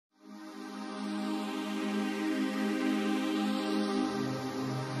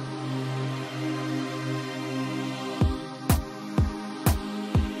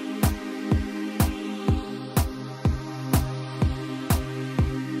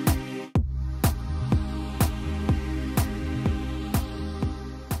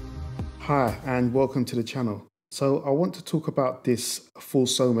Hi and welcome to the channel. So I want to talk about this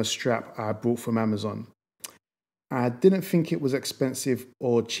Fullsoma strap I bought from Amazon. I didn't think it was expensive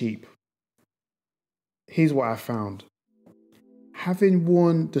or cheap. Here's what I found. Having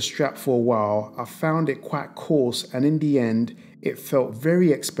worn the strap for a while, I found it quite coarse and in the end it felt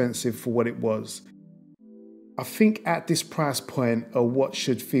very expensive for what it was. I think at this price point, a watch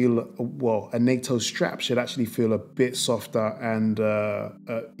should feel, well, a NATO strap should actually feel a bit softer and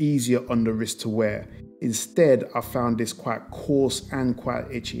easier on the wrist to wear. Instead, I found this quite coarse and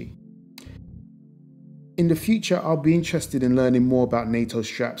quite itchy. In the future, I'll be interested in learning more about NATO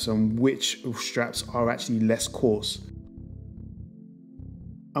straps and which straps are actually less coarse.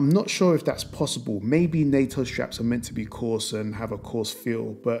 I'm not sure if that's possible. Maybe NATO straps are meant to be coarse and have a coarse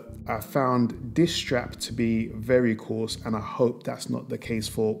feel, but I found this strap to be very coarse and I hope that's not the case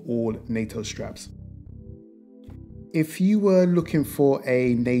for all NATO straps. If you were looking for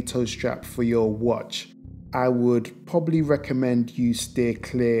a NATO strap for your watch, I would probably recommend you steer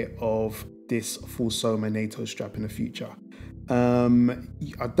clear of this Fullsoma NATO strap in the future.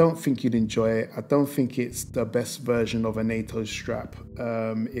 I don't think you'd enjoy it. I don't think it's the best version of a NATO strap.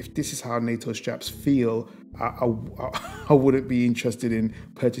 If this is how NATO straps feel, I wouldn't be interested in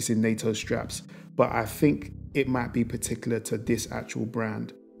purchasing NATO straps. But I think it might be particular to this actual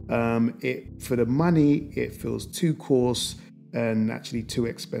brand. For the money, it feels too coarse and actually too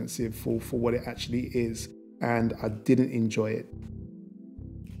expensive for what it actually is. And I didn't enjoy it.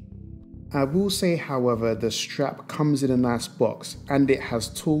 I will say, however, the strap comes in a nice box and it has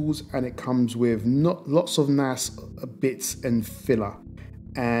tools and it comes with lots of nice bits and filler.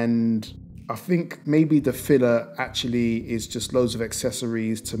 And I think maybe the filler actually is just loads of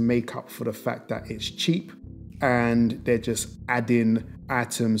accessories to make up for the fact that it's cheap and they're just adding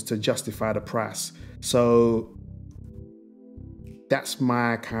items to justify the price. So that's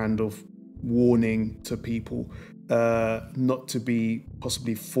my kind of warning to people. Not to be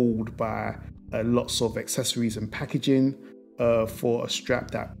possibly fooled by lots of accessories and packaging for a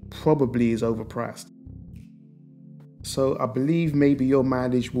strap that probably is overpriced. So I believe maybe your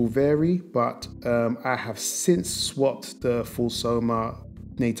mileage will vary, but I have since swapped the Fullsoma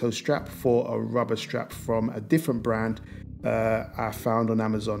NATO strap for a rubber strap from a different brand I found on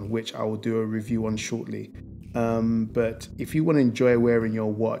Amazon, which I will do a review on shortly. But if you want to enjoy wearing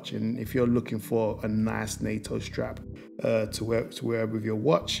your watch and if you're looking for a nice NATO strap to wear with your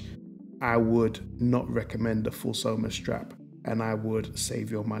watch, I would not recommend the Fullsoma strap and I would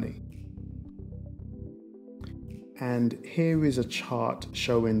save your money. And here is a chart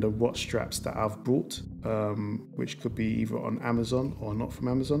showing the watch straps that I've bought, which could be either on Amazon or not from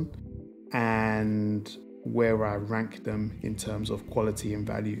Amazon, and where I rank them in terms of quality and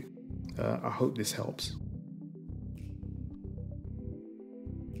value. I hope this helps.